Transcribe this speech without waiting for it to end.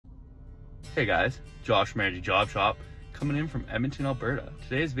Hey guys, Josh from Energy Job Shop coming in from Edmonton, Alberta.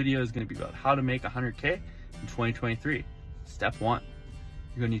 Today's video is going to be about how to make 100K in 2023. Step 1,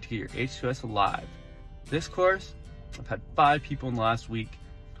 you're going to need to get your H2S Alive. This course, I've had 5 people in the last week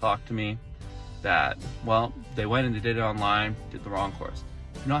talk to me that, well, they went and they did it online, did the wrong course.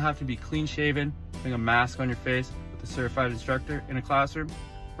 You don't have to be clean shaven, putting a mask on your face with a certified instructor in a classroom,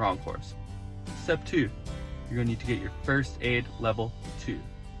 wrong course. Step 2, you're going to need to get your first aid level 2.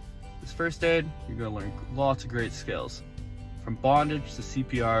 This first aid, you're going to learn lots of great skills. From bondage to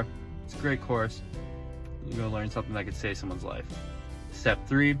CPR, it's a great course. You're going to learn something that could save someone's life. Step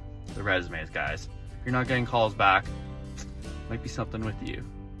 3, the resumes, guys. If you're not getting calls back, might be something with you.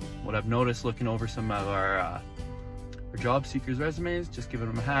 What I've noticed looking over some of our job seekers' resumes, just giving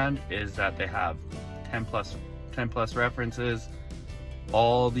them a hand, is that they have 10 plus references.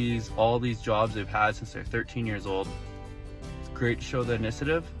 All these jobs they've had since they're 13 years old. It's great to show the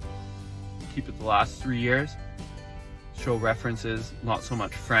initiative. Keep it the last 3 years. Show references, not so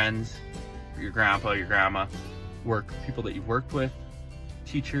much friends, your grandpa, your grandma, people that you've worked with,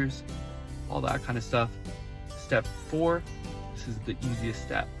 teachers, all that kind of stuff. Step 4, this is the easiest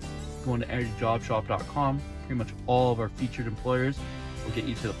step. Going to energyjobshop.com, pretty much all of our featured employers will get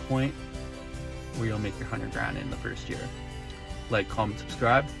you to the point where you'll make your 100 grand in the first year. Like, comment,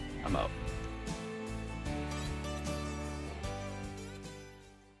 subscribe, I'm out.